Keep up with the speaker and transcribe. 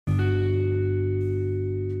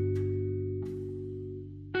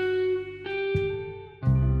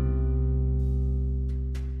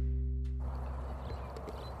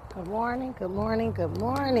morning, good morning, good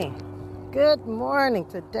morning. Good morning.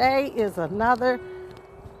 Today is another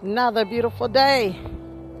beautiful day.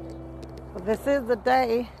 This is the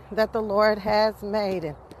day that the Lord has made.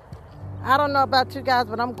 And I don't know about you guys,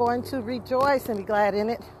 but I'm going to rejoice and be glad in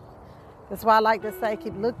it. That's why I like to say,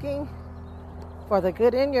 keep looking for the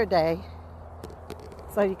good in your day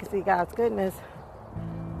so you can see God's goodness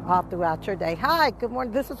all throughout your day. Hi, good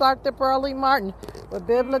morning. This is Arthur Burley Martin with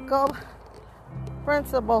Biblical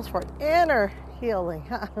Principles for Inner Healing.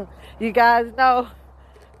 You guys know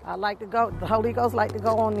I like to go, the Holy Ghost like to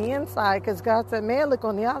go on the inside, because God said man look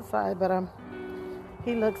on the outside, but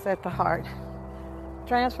he looks at the heart.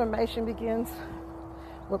 Transformation begins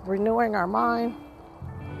with renewing our mind.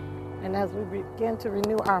 And as we begin to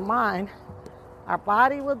renew our mind, our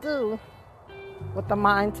body will do what the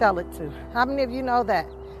mind tell it to. How many of you know that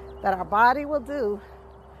our body will do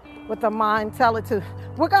what the mind tell it to?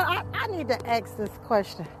 I need to ask this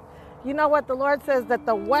question. You know what? The Lord says that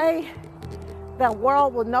the way the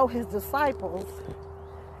world will know his disciples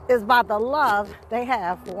is by the love they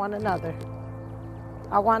have for one another.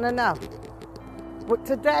 I want to know. But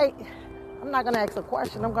today, I'm not going to ask a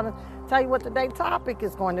question. I'm going to tell you what today's topic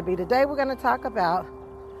is going to be. Today we're going to talk about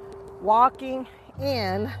walking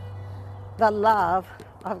in the love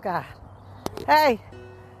of God. Hey,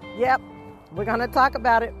 yep, we're going to talk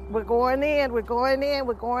about it. We're going in.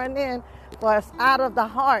 For it's out of the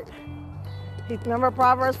heart. Remember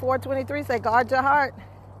Proverbs 4:23 say, guard your heart,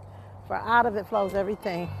 for out of it flows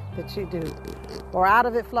everything that you do. Or out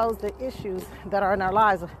of it flows the issues that are in our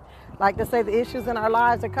lives. Like to say the issues in our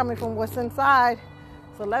lives are coming from what's inside.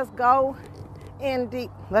 So let's go in deep.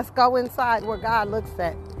 Let's go inside where God looks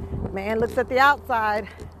at. Man looks at the outside.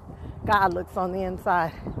 God looks on the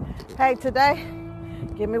inside. Hey, today,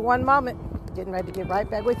 give me one moment. Getting ready to get right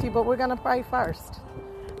back with you, but we're going to pray first.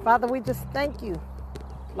 Father, we just thank you,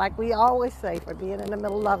 like we always say, for being in the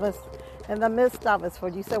middle of us, in the midst of us. For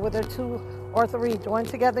you said, whether two or three join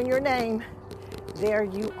together in your name, there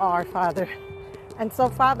you are, Father. And so,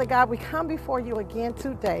 Father God, we come before you again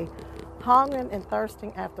today, hungering and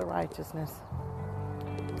thirsting after righteousness,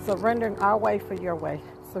 surrendering our way for your way,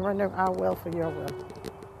 surrendering our will for your will.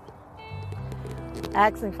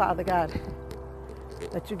 Asking, Father God,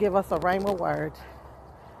 that you give us a rhema word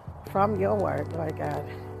from your word, Lord God.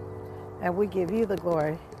 And we give you the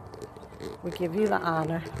glory, we give you the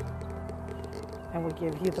honor, and we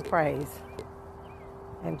give you the praise.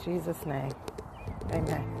 In Jesus' name,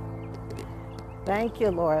 amen. Thank you,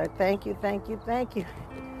 Lord. Thank you.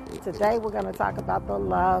 Today we're going to talk about the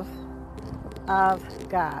love of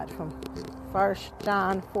God from 1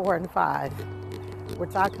 John 4 and 5. We're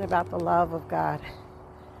talking about the love of God.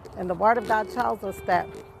 And the Word of God tells us that.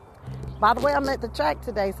 By the way, I'm at the track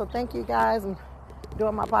today, so thank you guys. I'm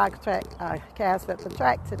doing my podcast at the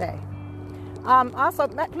track today. Also,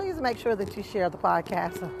 please make sure that you share the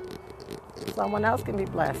podcast so someone else can be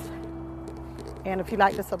blessed. And if you'd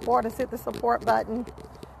like to support us, hit the support button.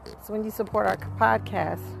 So when you support our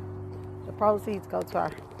podcast, the proceeds go to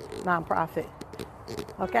our nonprofit.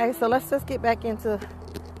 Okay, so let's just get back into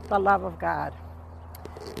the love of God.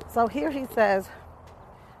 So here he says,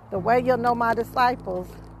 the way you'll know my disciples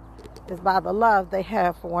is by the love they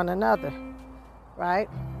have for one another, right?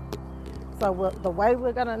 So the way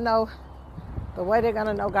they're going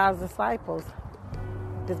to know God's disciples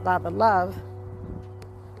is by the love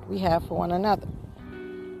we have for one another.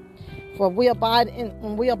 For when we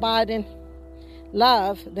abide in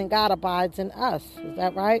love, then God abides in us. Is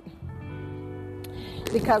that right?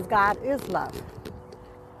 Because God is love.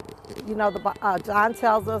 You know, John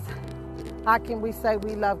tells us, how can we say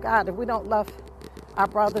we love God if we don't love our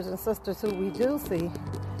brothers and sisters who we can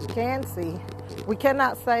see? We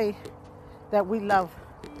cannot say that we love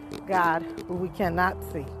God who we cannot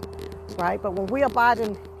see, right? But when we abide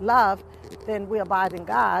in love, then we abide in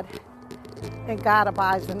God, and God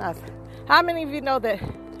abides in us. How many of you know that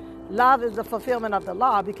love is the fulfillment of the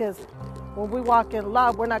law? Because when we walk in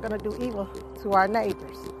love, we're not going to do evil to our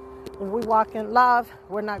neighbors. When we walk in love,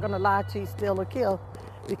 we're not going to lie, cheat, steal, or kill,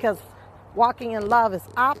 because walking in love is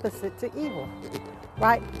opposite to evil,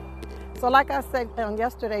 right? So like I said on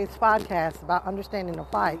yesterday's podcast about understanding the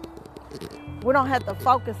fight, we don't have to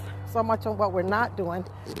focus so much on what we're not doing.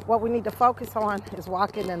 What we need to focus on is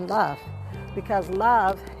walking in love, because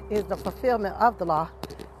love is the fulfillment of the law,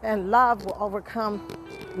 and love overcomes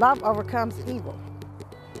evil.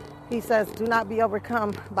 He says, do not be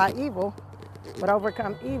overcome by evil, but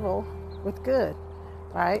overcome evil with good,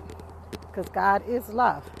 right? Because God is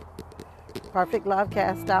love. Perfect love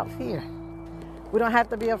casts out fear. We don't have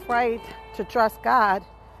to be afraid to trust God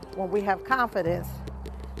when we have confidence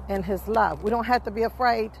in his love. We don't have to be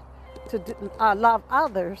afraid love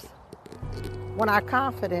others when our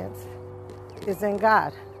confidence is in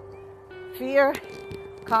God. Fear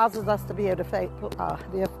causes us to be afraid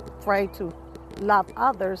to love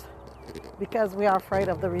others because we are afraid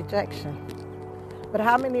of the rejection. But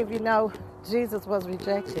how many of you know Jesus was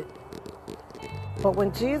rejected? But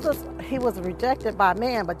when Jesus, he was rejected by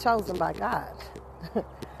man, but chosen by God.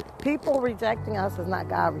 People rejecting us is not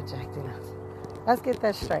God rejecting us. Let's get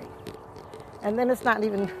that straight. And then it's not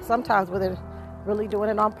even, sometimes with it really doing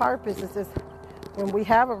it on purpose, it's just when we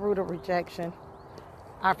have a root of rejection,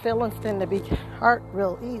 our feelings tend to be hurt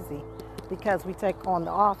real easy because we take on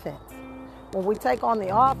the offense. When we take on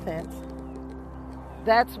the offense,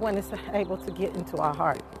 that's when it's able to get into our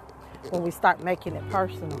heart, when we start making it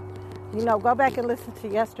personal. You know, go back and listen to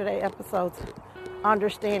yesterday's episodes,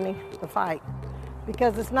 Understanding the Fight,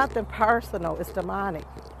 because it's nothing personal, it's demonic.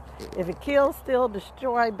 If it kills, steal,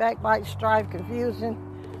 destroy, backbite, strife, confusion,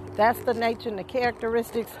 that's the nature and the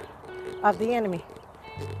characteristics of the enemy.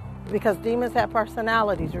 Because demons have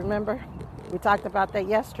personalities, remember? We talked about that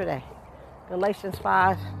yesterday. Galatians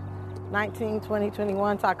 5, 19, 20,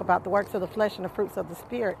 21 talk about the works of the flesh and the fruits of the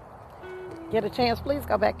Spirit. Get a chance, please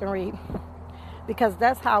go back and read. Because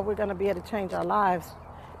that's how we're going to be able to change our lives,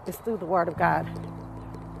 is through the Word of God.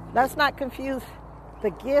 Let's not confuse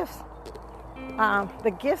the gifts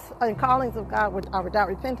and callings of God are without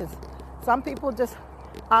repentance. Some people just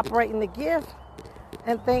operate in the gift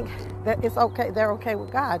and think that it's okay, they're okay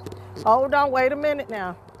with God. Hold on, wait a minute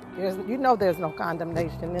now. There's no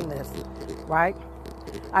condemnation in this, right?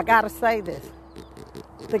 I got to say this.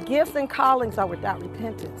 The gifts and callings are without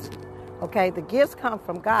repentance, okay? The gifts come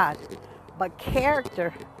from God, but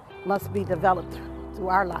character must be developed through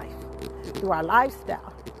our life, through our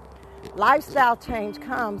lifestyle. Lifestyle change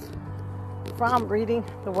comes from reading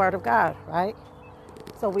the Word of God, right?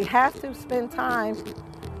 So we have to spend time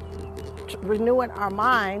renewing our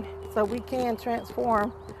mind so we can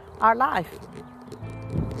transform our life.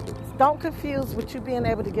 Don't confuse with you being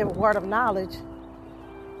able to give a word of knowledge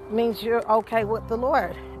means you're okay with the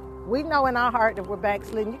Lord. We know in our heart that we're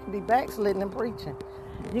backsliding. You can be backsliding and preaching.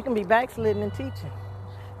 You can be backsliding and teaching.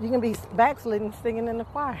 You can be backsliding singing in the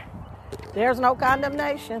choir. There's no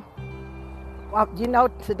condemnation. Well, you know,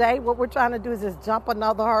 today what we're trying to do is just jump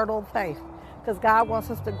another hurdle of faith, because God wants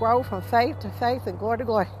us to grow from faith to faith and glory to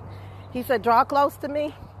glory. He said, draw close to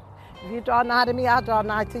me. If you draw nigh to me, I'll draw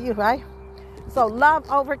nigh to you, right? So love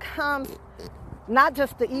overcomes not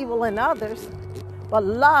just the evil in others, but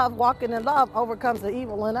love, walking in love, overcomes the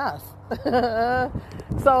evil in us.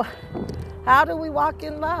 So how do we walk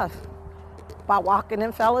in love? By walking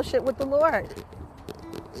in fellowship with the Lord.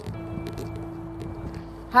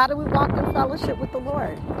 How do we walk in fellowship with the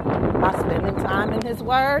Lord? By spending time in His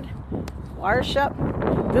Word, worship.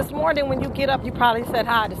 This morning when you get up, you probably said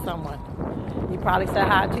hi to someone. You probably said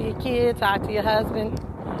hi to your kids, hi to your husband,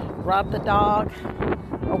 rub the dog,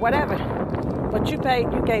 or whatever. But you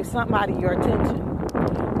gave somebody your attention.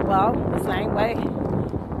 Well, the same way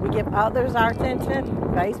we give others our attention,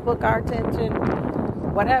 Facebook our attention,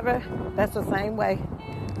 whatever, that's the same way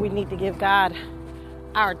we need to give God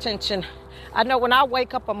our attention. I know when I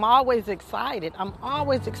wake up, I'm always excited. I'm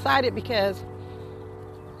always excited because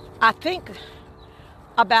I think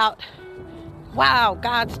about, wow,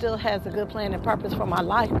 God still has a good plan and purpose for my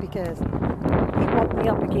life because He woke me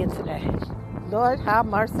up again today. Lord, have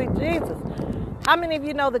mercy, Jesus. How many of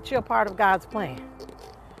you know that you're a part of God's plan?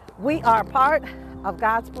 We are part of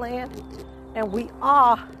God's plan, and we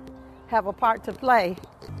all have a part to play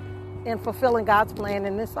in fulfilling God's plan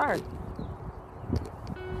in this earth.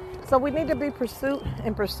 So we need to be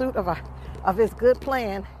in pursuit of His good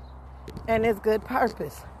plan and His good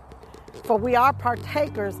purpose. For we are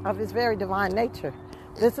partakers of His very divine nature.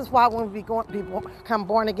 This is why when we become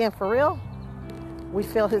born again for real, we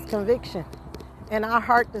feel His conviction. And our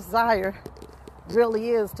heart desire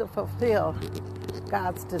really is to fulfill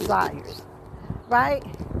God's desires, right?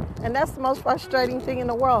 And that's the most frustrating thing in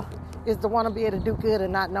the world, is to want to be able to do good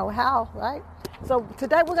and not know how, right? So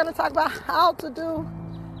today we're going to talk about how to do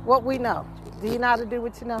what we know. Do you know how to do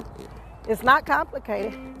what you know? It's not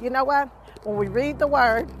complicated. You know what? When we read the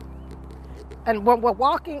Word, and when we're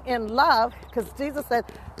walking in love, because Jesus said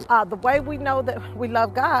the way we know that we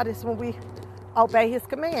love God is when we obey His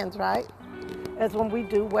commands, right? It's when we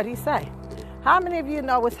do what He say. How many of you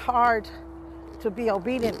know it's hard to be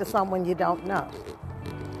obedient to someone you don't know?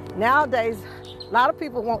 Nowadays, a lot of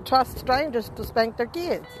people won't trust strangers to spank their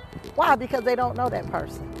kids. Why? Because they don't know that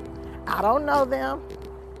person. I don't know them.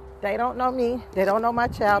 They don't know me. They don't know my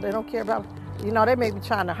child. They don't care about, they may be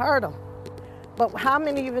trying to hurt them. But how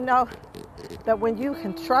many of you know that when you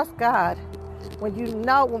can trust God when you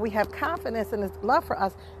know, when we have confidence in his love for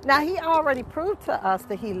us. Now, he already proved to us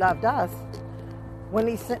that he loved us. When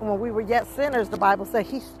we were yet sinners, the Bible said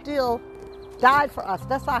he still died for us.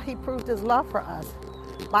 That's how he proved his love for us,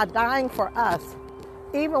 by dying for us,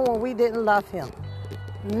 even when we didn't love him.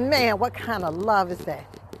 Man, what kind of love is that?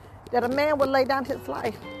 That a man would lay down his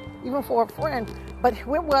life, even for a friend, but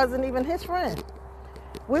we wasn't even his friend.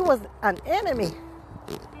 We was an enemy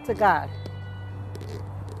to God.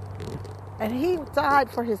 And he died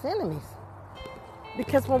for his enemies.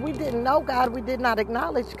 Because when we didn't know God, we did not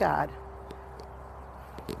acknowledge God.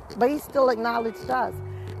 But he still acknowledged us.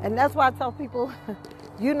 And that's why I tell people,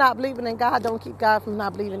 you not believing in God don't keep God from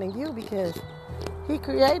not believing in you, because he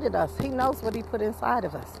created us. He knows what he put inside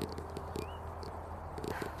of us.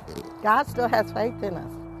 God still has faith in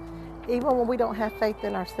us, even when we don't have faith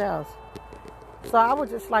in ourselves. So I would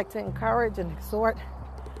just like to encourage and exhort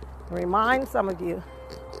and remind some of you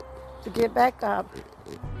to get back up,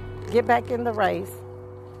 get back in the race,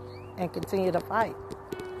 and continue to fight,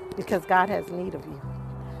 because God has need of you.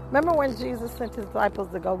 Remember when Jesus sent his disciples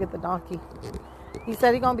to go get the donkey? He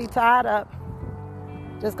said he's going to be tied up.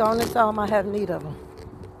 Just go on and tell him I have need of him.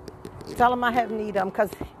 Tell him I have need of him, because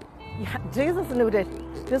Jesus knew that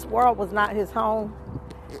this world was not his home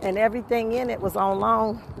and everything in it was on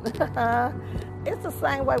loan. It's the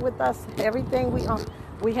same way with us. Everything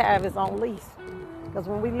we have is on lease. Because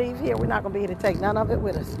when we leave here, we're not going to be able to take none of it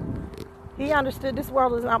with us. He understood this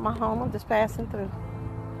world is not my home. I'm just passing through.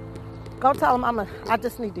 Go tell him I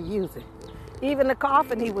just need to use it. Even the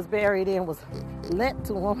coffin he was buried in was lent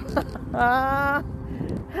to him.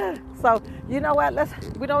 So, you know what?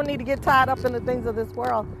 We don't need to get tied up in the things of this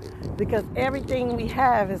world, because everything we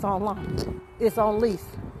have is on loan. It's on lease.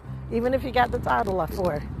 Even if you got the title up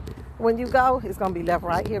for it. When you go, it's going to be left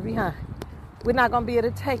right here behind. We're not going to be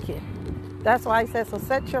able to take it. That's why he says, so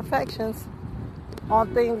set your affections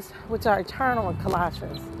on things which are eternal in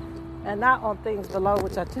Colossians, and not on things below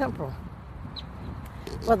which are temporal.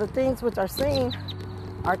 For the things which are seen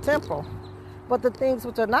are temporal, but the things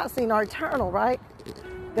which are not seen are eternal, right?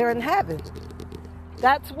 They're in heaven.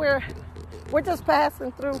 That's where we're just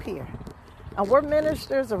passing through here. And we're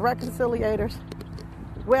ministers and reconciliators.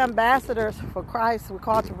 We're ambassadors for Christ. We're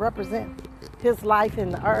called to represent his life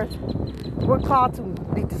in the earth. We're called to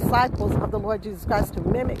be disciples of the Lord Jesus Christ, to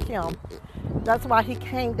mimic him. That's why he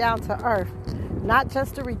came down to earth, not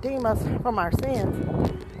just to redeem us from our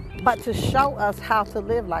sins, but to show us how to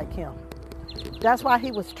live like him. That's why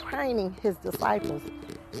he was training his disciples.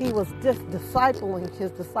 He was discipling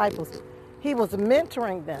his disciples. He was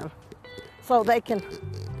mentoring them so they can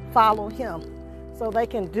follow him, so they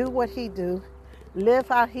can do what he do, live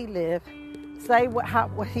how he lived, say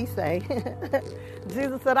what he say.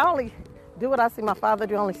 Jesus said, I only do what I see my Father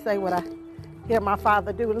do, only say what I hear my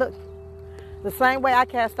Father do. Look, the same way I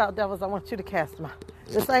cast out devils, I want you to cast them out.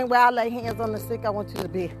 The same way I lay hands on the sick, I want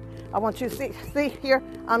you to see here,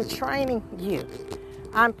 I'm training you.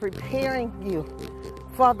 I'm preparing you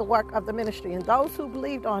for the work of the ministry. And those who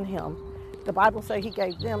believed on him, the Bible says he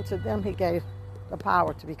gave them, to them he gave the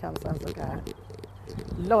power to become sons of God.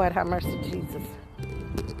 Lord, have mercy, Jesus.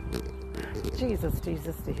 Jesus,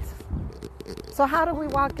 Jesus, Jesus. So how do we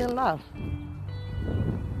walk in love?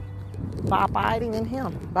 By abiding in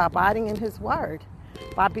him, by abiding in his word,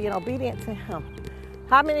 by being obedient to him.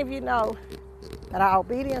 How many of you know that our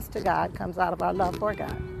obedience to God comes out of our love for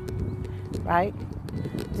God? Right?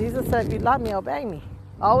 Jesus said, if you love me, obey me.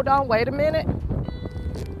 Hold on, wait a minute.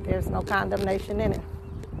 There's no condemnation in it.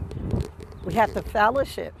 We have to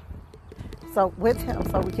fellowship with him,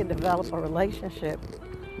 so we can develop a relationship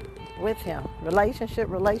with him. Relationship.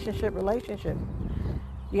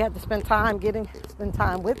 You have to spend time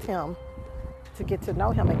with him to get to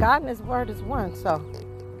know him. And God and his word is one, so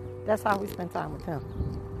that's how we spend time with him.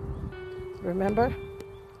 Remember?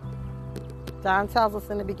 John tells us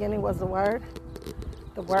in the beginning was the Word.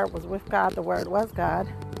 The Word was with God. The Word was God.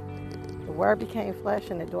 The Word became flesh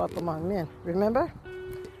and it dwelt among men. Remember?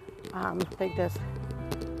 I think that's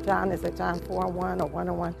John, is it John 4:1 or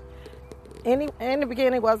 1:1? In the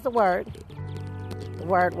beginning was the Word. The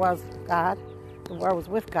Word was God. The Word was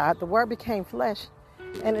with God. The Word became flesh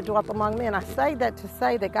and it dwelt among men. I say that to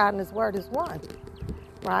say that God and his Word is one.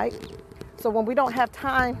 Right? So when we don't have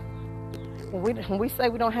time, when we say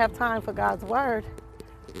we don't have time for God's word,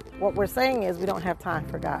 what we're saying is we don't have time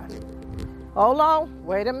for God. Hold on,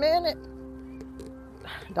 wait a minute.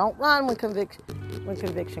 Don't run when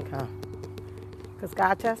conviction comes. Because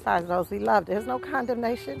God chastises those he loves. There's no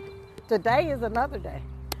condemnation. Today is another day.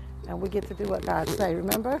 And we get to do what God say,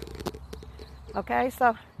 remember? Okay,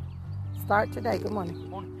 so start today. Good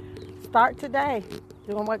morning. Start today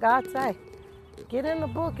doing what God say. Get in the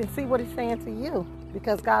book and see what he's saying to you,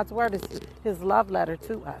 because God's word is his love letter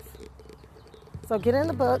to us. So get in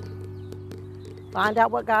the book, find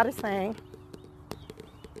out what God is saying,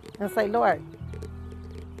 and say, Lord,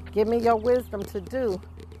 give me your wisdom to do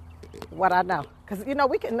what I know. Because,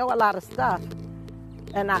 we can know a lot of stuff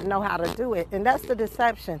and not know how to do it. And that's the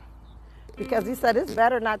deception. Because he said it's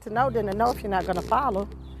better not to know than to know if you're not going to follow.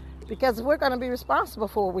 Because we're going to be responsible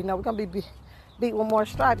for what we know. We're going to be beat with more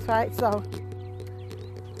stripes, right? So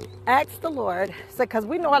ask the Lord, because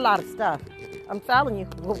we know a lot of stuff. I'm telling you,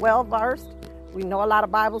 we're well-versed. We know a lot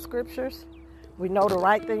of Bible scriptures. We know the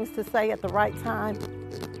right things to say at the right time.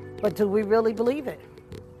 But do we really believe it?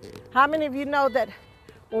 How many of you know that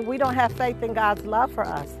when we don't have faith in God's love for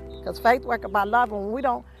us, because faith works by love, and when we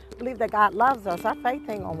don't believe that God loves us, our faith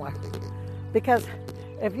ain't gonna work. Because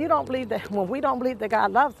if you don't believe that, when we don't believe that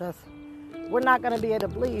God loves us, we're not gonna be able to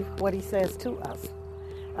believe what he says to us.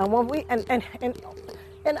 And when we,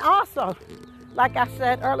 and also, like I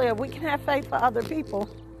said earlier, we can have faith for other people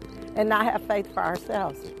and not have faith for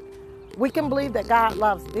ourselves. We can believe that God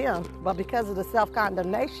loves them, but because of the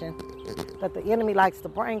self-condemnation that the enemy likes to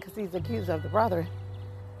bring, because he's accused of the brother,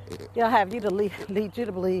 he'll have you to lead you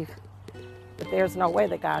to believe that there's no way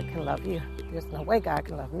that God can love you. There's no way God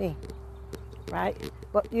can love me, right?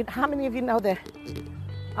 But how many of you know that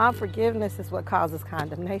unforgiveness is what causes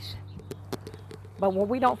condemnation? But when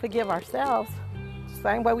we don't forgive ourselves,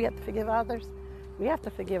 same way we have to forgive others, we have to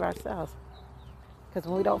forgive ourselves. Because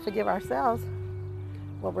when we don't forgive ourselves,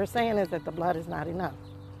 what we're saying is that the blood is not enough.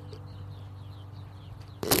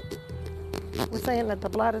 We're saying that the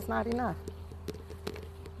blood is not enough.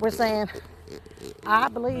 We're saying, I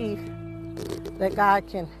believe that God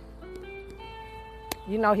can,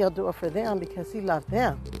 he'll do it for them because he loved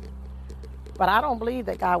them. But I don't believe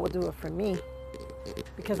that God will do it for me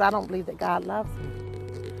because I don't believe that God loves me.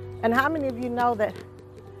 And how many of you know that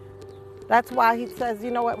that's why he says,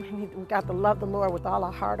 you know what, we got to love the Lord with all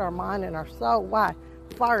our heart, our mind, and our soul. Why?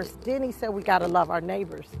 First, then he said we got to love our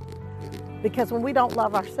neighbors. Because when we don't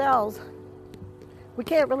love ourselves, we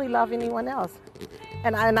can't really love anyone else.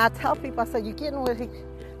 And I tell people, I say,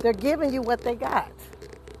 they're giving you what they got.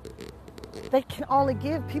 People can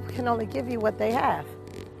only give you what they have.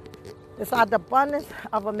 It's out the abundance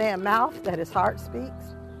of a man's mouth that his heart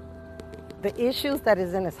speaks. The issues that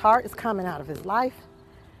is in his heart is coming out of his life.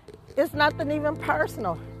 It's nothing even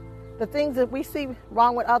personal. The things that we see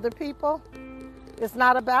wrong with other people, it's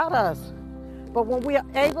not about us. But when we are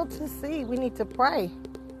able to see, we need to pray.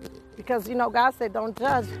 Because, God said don't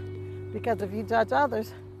judge. Because if you judge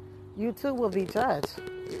others, you too will be judged.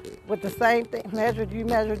 With the same thing measured you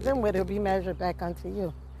measured them with, it'll be measured back unto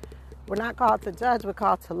you. We're not called to judge, we're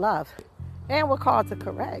called to love. And we're called to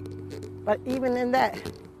correct. But even in that,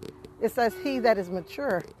 it says he that is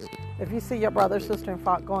mature. If you see your brother or sister in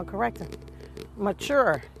fault, go and correct him.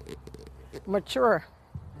 Mature.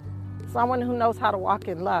 Someone who knows how to walk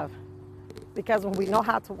in love. Because when we know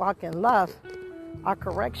how to walk in love, our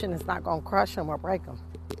correction is not going to crush them or break them.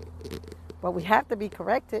 But we have to be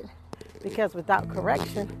corrected, because without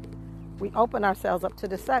correction, we open ourselves up to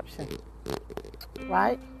deception.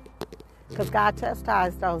 Right? Because God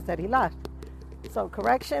chastised those that he loved. So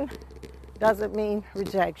correction doesn't mean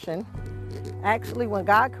rejection. Actually, when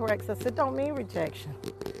God corrects us, it don't mean rejection.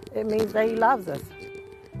 It means that he loves us.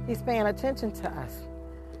 He's paying attention to us.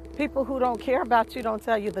 People who don't care about you don't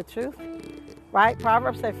tell you the truth, right?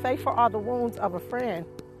 Proverbs say, faithful are the wounds of a friend,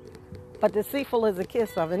 but deceitful is the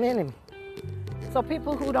kiss of an enemy. So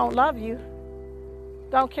people who don't love you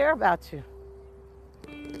don't care about you.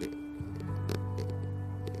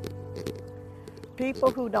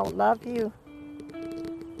 People who don't love you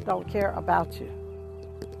don't care about you.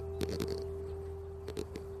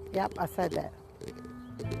 Yep, I said that.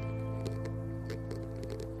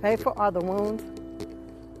 Faithful are the wounds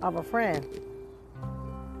of a friend,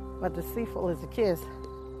 but deceitful is the kiss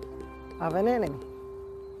of an enemy.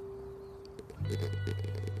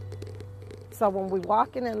 So when we're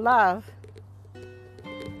walking in love,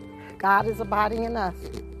 God is abiding in us,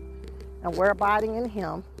 and we're abiding in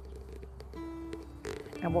him,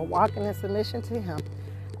 and we're walking in submission to him.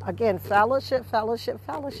 Again, fellowship.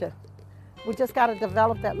 We just got to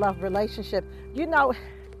develop that love relationship.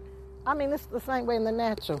 It's the same way in the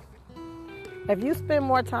natural. If you spend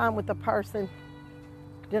more time with a person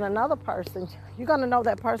than another person, you're going to know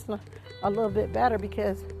that person a little bit better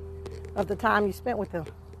because of the time you spent with them.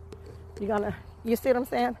 You see what I'm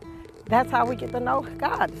saying? That's how we get to know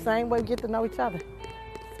God, the same way we get to know each other.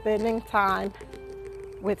 Spending time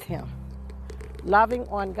with him. Loving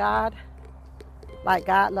on God like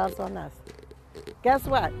God loves on us. Guess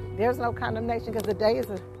what? There's no condemnation because the day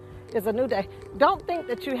is a new day. Don't think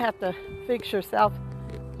that you have to fix yourself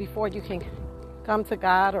before you can come to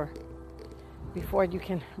God or before you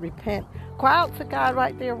can repent. Cry out to God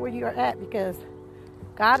right there where you're at, because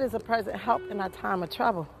God is a present help in our time of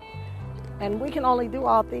trouble. And we can only do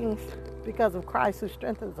all things because of Christ who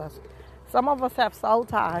strengthens us. Some of us have soul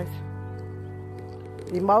ties,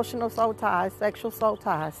 emotional soul ties, sexual soul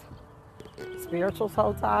ties, spiritual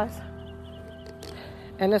soul ties.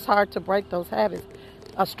 And it's hard to break those habits.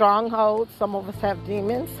 A stronghold, some of us have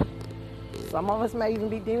demons. Some of us may even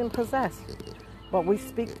be demon possessed. But we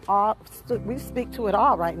speak to it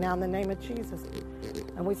all right now in the name of Jesus.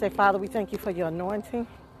 And we say, Father, we thank you for your anointing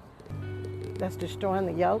that's destroying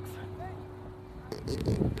the yokes.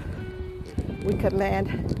 We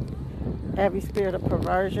command every spirit of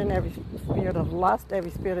perversion, every spirit of lust,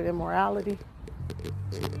 every spirit of immorality.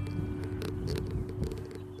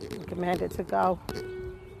 We command it to go.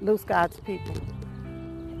 Loose God's people.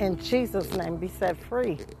 In Jesus' name, be set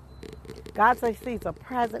free. God says He's a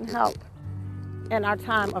present help in our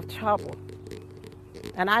time of trouble.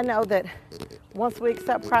 And I know that once we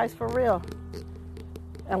accept Christ for real,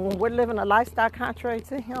 and when we're living a lifestyle contrary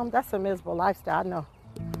to Him, that's a miserable lifestyle. I know.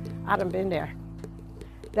 I done been there.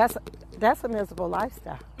 That's a miserable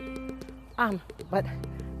lifestyle. But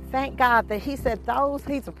thank God that He said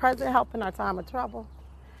He's a present help in our time of trouble.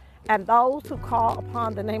 And those who call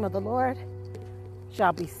upon the name of the Lord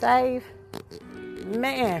shall be saved.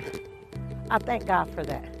 Man, I thank God for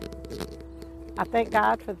that. I thank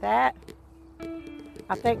God for that.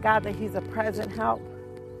 I thank God that He's a present help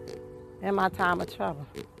in my time of trouble.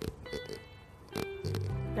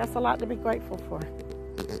 That's a lot to be grateful for.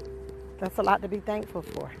 That's a lot to be thankful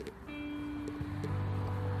for.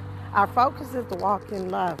 Our focus is to walk in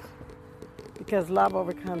love, because love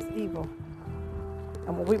overcomes evil.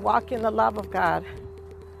 And when we walk in the love of God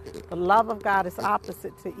is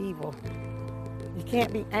opposite to evil. You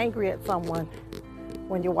can't be angry at someone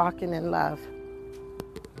when you're walking in love.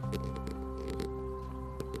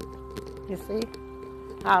 You see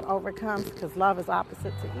how it overcomes? Because love is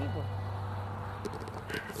opposite to evil.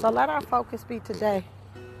 So let our focus be today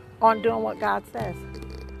on doing what God says.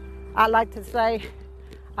 I like to say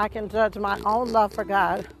I can judge my own love for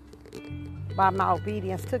God by my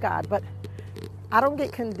obedience to God, but I don't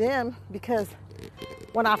get condemned, because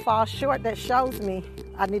when I fall short, that shows me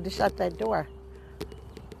I need to shut that door.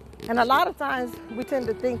 And a lot of times we tend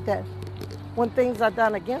to think that when things are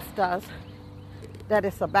done against us, that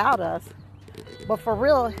it's about us. But for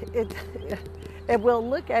real, it will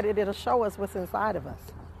look at it, it'll show us what's inside of us.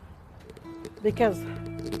 Because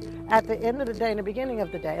at the end of the day, in the beginning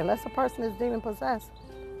of the day, unless a person is demon possessed,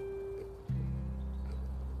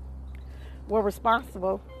 we're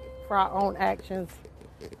responsible for our own actions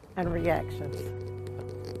and reactions.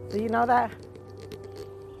 Do you know that?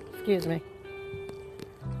 Excuse me.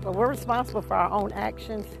 But we're responsible for our own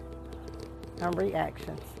actions and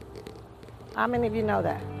reactions. How many of you know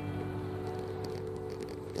that?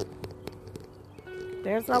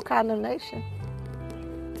 There's no condemnation.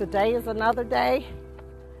 Today is another day.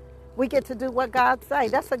 We get to do what God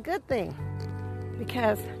says. That's a good thing.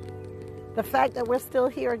 Because the fact that we're still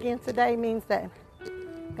here again today means that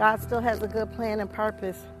God still has a good plan and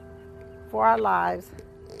purpose for our lives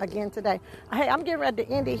again today. Hey, I'm getting ready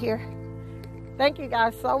to end it here. Thank you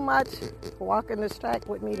guys so much for walking this track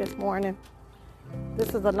with me this morning.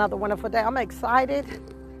 This is another wonderful day. I'm excited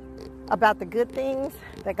about the good things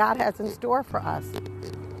that God has in store for us,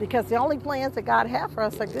 because the only plans that God has for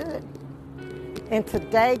us are good. And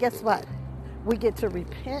today, guess what? We get to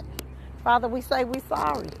repent. Father, we say we're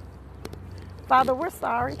sorry. Father, we're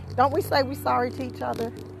sorry. Don't we say we're sorry to each other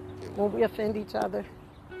when we offend each other?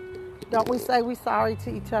 Don't we say we're sorry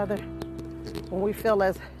to each other when we feel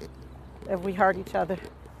as if we hurt each other?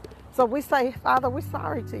 So we say, Father, we're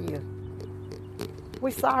sorry to you.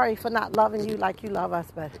 We're sorry for not loving you like you love us,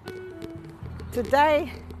 but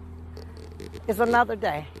today is another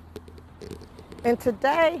day. And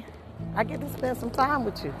today, I get to spend some time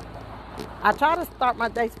with you. I try to start my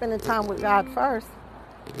day spending time with God first,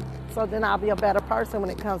 so then I'll be a better person when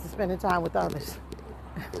it comes to spending time with others.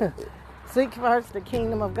 Seek first the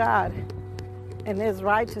kingdom of God and His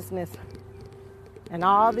righteousness, and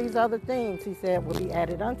all these other things, He said, will be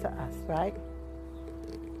added unto us, right?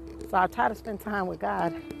 So I try to spend time with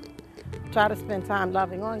God. Try to spend time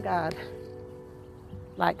loving on God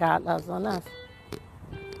like God loves on us.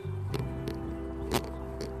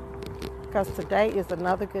 Because today is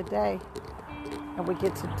another good day, and we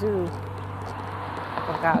get to do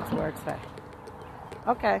what God's word says.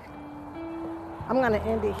 Okay, I'm going to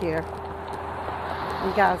end it here.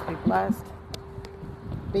 You guys be blessed,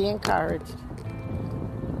 be encouraged,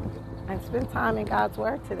 and spend time in God's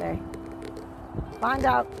Word today. Find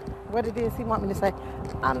out what it is He wants me to say.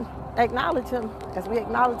 Acknowledge Him as we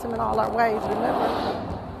acknowledge Him in all our ways.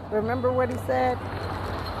 Remember what He said?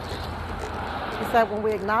 He said when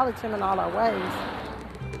we acknowledge Him in all our ways,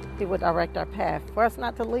 He will direct our path. For us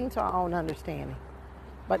not to lean to our own understanding,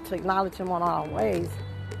 but to acknowledge Him on all our ways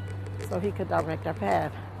so He could direct our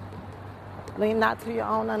path. Lean not to your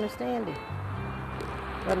own understanding,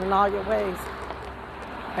 but in all your ways,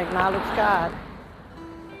 acknowledge God,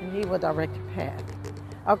 and He will direct your path.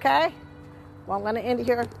 Okay? Well, I'm going to end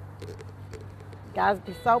here. Guys,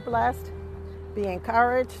 be so blessed. Be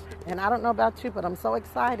encouraged. And I don't know about you, but I'm so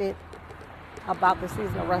excited about the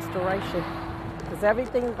season of restoration. Because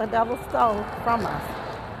everything the devil stole from us,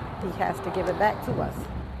 he has to give it back to us.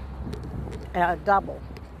 Double.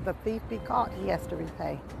 The thief be caught, he has to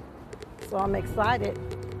repay. So I'm excited.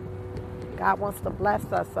 God wants to bless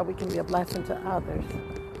us so we can be a blessing to others.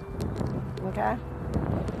 Okay?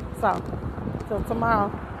 So, till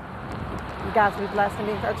tomorrow, you guys be blessed and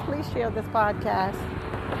be encouraged. Please share this podcast.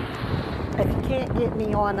 If you can't get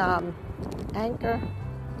me on Anchor,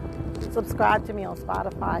 subscribe to me on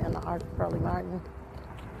Spotify and the Arthur Pearlie Martin.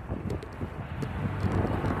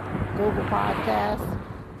 Google Podcasts.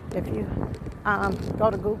 If you go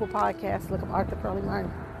to Google Podcasts, look up Arthur Pearlie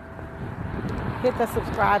Martin. Hit the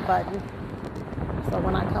subscribe button so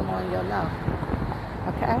when I come on, you'll know.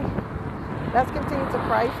 Okay? Let's continue to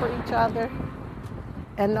pray for each other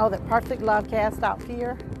and know that perfect love casts out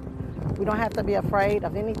fear. We don't have to be afraid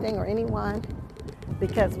of anything or anyone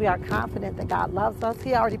because we are confident that God loves us.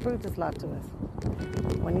 He already proved His love to us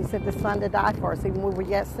when He sent His Son to die for us, even when we were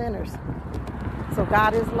yet sinners. So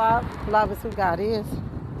God is love. Love is who God is.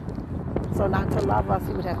 So not to love us,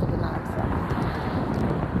 He would have to deny Himself.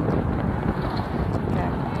 Okay.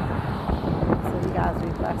 So you guys be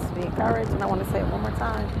blessed, be encouraged. And I want to say it one more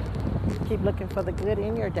time. Keep looking for the good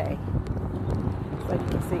in your day so you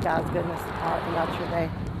can see God's goodness all throughout your day.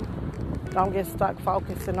 Don't get stuck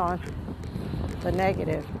focusing on the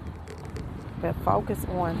negative, but focus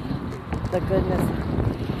on the goodness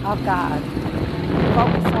of God.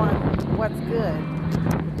 Focus on what's good.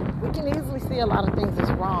 We can easily see a lot of things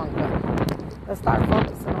that's wrong, but let's start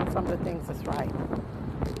focusing on some of the things that's right.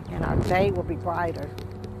 And our day will be brighter.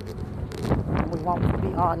 And we won't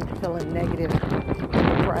be on feeling negative,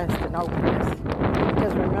 depressed, and hopeless.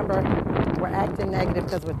 Because remember, we're acting negative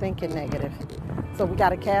because we're thinking negative. So we got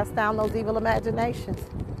to cast down those evil imaginations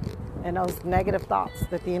and those negative thoughts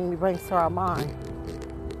that the enemy brings to our mind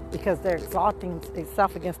because they're exalting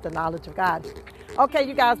itself against the knowledge of God. Okay,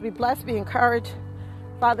 you guys, be blessed, be encouraged.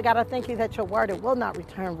 Father God, I thank you that your word, it will not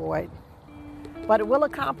return void, but it will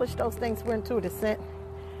accomplish those things whereunto it is sent.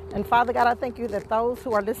 And Father God, I thank you that those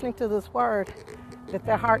who are listening to this word, that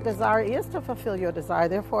their heart desire is to fulfill your desire.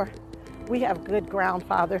 Therefore, we have good ground,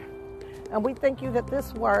 Father. And we thank you that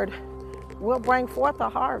this word will bring forth a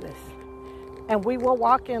harvest. And we will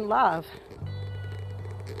walk in love.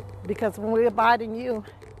 Because when we abide in you,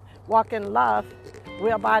 walk in love, we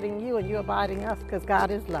abide in you and you abide in us because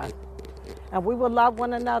God is love. And we will love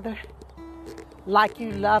one another like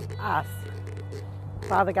you loved us.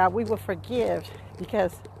 Father God, we will forgive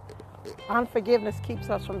because unforgiveness keeps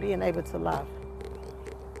us from being able to love.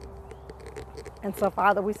 And so,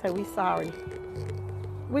 Father, we say we're sorry.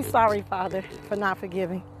 We're sorry, Father, for not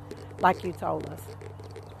forgiving like you told us.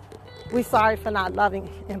 We're sorry for not loving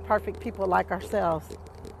imperfect people like ourselves,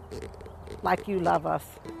 like you love us.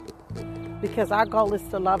 Because our goal is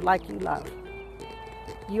to love like you love.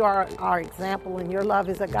 You are our example, and your love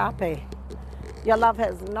is agape. Your love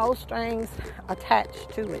has no strings attached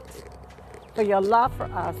to it. For your love for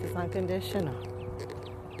us is unconditional.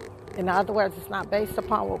 In other words, it's not based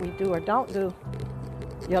upon what we do or don't do.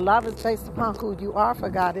 Your love is based upon who you are, for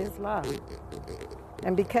God is love.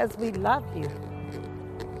 And because we love you,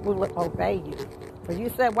 we will obey you. For you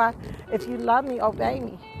said, why, if you love me, obey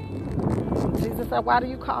me. And Jesus said, why do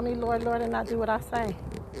you call me Lord, Lord, and not do what I say?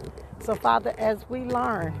 So, Father, as we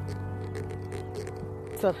learn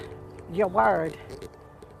to your word,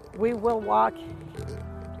 we will walk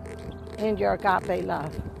in your agape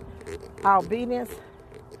love. Our obedience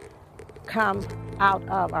come out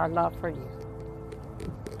of our love for you.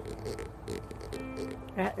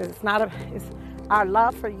 Our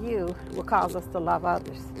love for you will cause us to love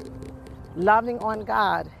others. Loving on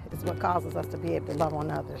God is what causes us to be able to love on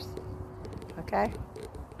others. Okay?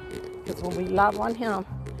 Because when we love on Him,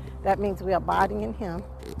 that means we're abiding in Him,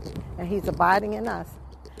 and He's abiding in us.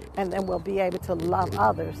 And then we'll be able to love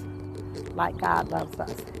others like God loves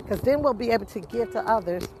us. Because then we'll be able to give to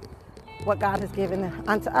others what God has given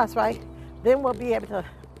unto us, right? Then we'll be able to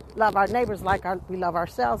love our neighbors like we love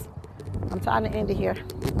ourselves. I'm trying to end it here.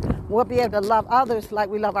 We'll be able to love others like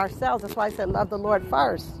we love ourselves. That's why I said love the Lord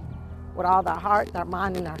first with all our heart, our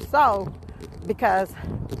mind, and our soul.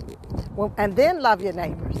 And then love your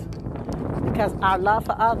neighbors. Because our love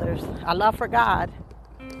for others, our love for God,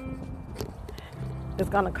 is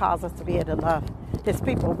going to cause us to be able to love His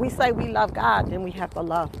people. If we say we love God, then we have to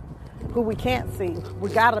love who we can't see. We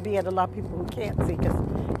got to be able to love people who can't see, because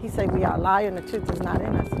He said we are a liar and the truth is not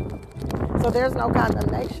in us. So there's no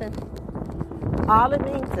condemnation. All it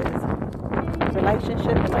means is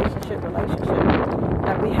relationship,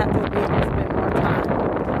 that we have to be able to spend more time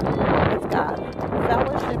with God,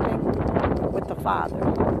 fellowshipping with the Father,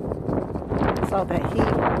 so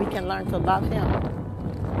that we can learn to love Him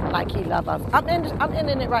like He loves us. I'm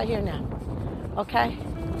ending it right here now. Okay?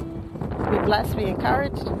 Be blessed, be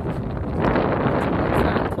encouraged. Until next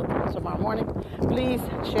time, until tomorrow morning. Please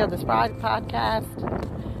share this podcast.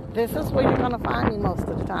 This is where you're going to find me most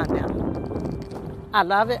of the time now. I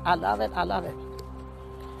love it. I love it. I love it.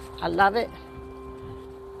 I love it.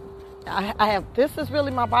 This is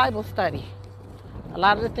really my Bible study. A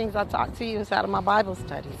lot of the things I talk to you is out of my Bible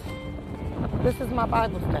studies. This is my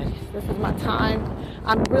Bible studies. This is my time.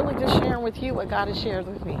 I'm really just sharing with you what God has shared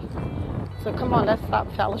with me. So come on, let's stop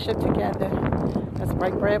fellowship together. Let's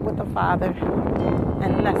break bread with the Father.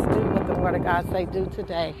 And let's do what the Word of God say do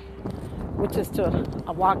today, which is to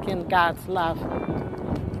walk in God's love.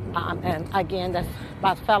 And again, that's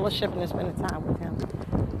about fellowship and spending time with Him.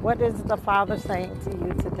 What is the Father saying to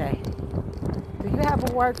you today? Do you have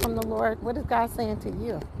a word from the Lord? What is God saying to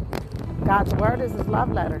you? God's Word is His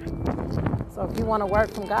love letter. So if you want a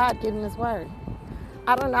word from God, give Him His Word.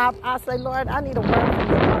 I don't know. I say, Lord, I need a word from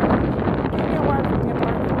your Word. Give me a word from your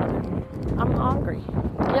Word, Father. I'm hungry.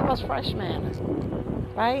 Give us fresh manna.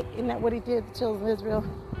 Right? Isn't that what He did to the children of Israel?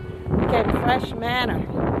 He gave fresh manna.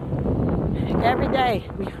 Every day,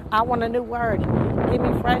 I want a new word. Give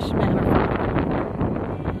me fresh manna.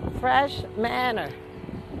 Fresh manna.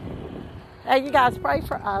 Hey, you guys, pray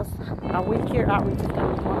for us. Our week here, outreach is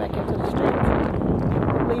going back into the streets.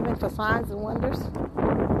 We're believing for signs and wonders.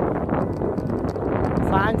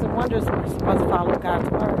 Signs and wonders are supposed to follow God's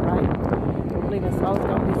word, right? We're believing souls are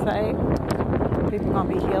going to be saved. People are going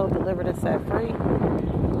to be healed, delivered, and set free.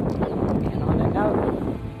 And on that note,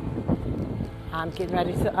 I'm getting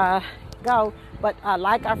ready to go. But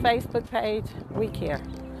like our Facebook page, We Care.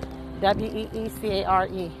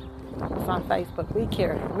 WEECARE. It's on Facebook. We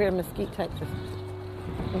Care. We're in Mesquite, Texas.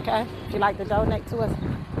 Okay? If you'd like to donate to us,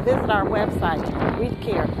 visit our website,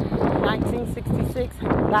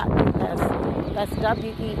 WeCare1966.us. That's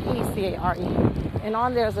WEECARE. And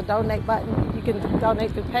on there's a donate button. You can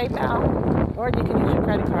donate through PayPal, or you can use your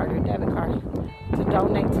credit card or debit card to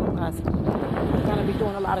donate to us. We're going to be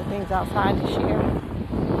doing a lot of things outside this year.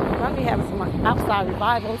 We're going to be having some outside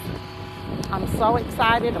revivals. I'm so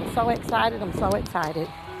excited.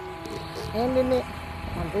 Ending it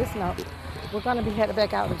on this note. We're going to be headed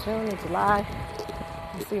back out in June and July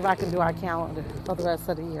and see if I can do our calendar for the rest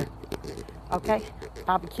of the year. Okay?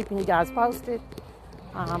 I'll be keeping you guys posted.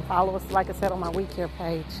 Follow us, like I said, on my We Care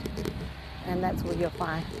page. And that's where you'll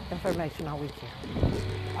find information on We Care.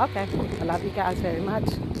 Okay. I love you guys very much.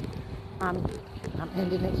 I'm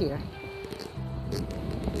ending it here.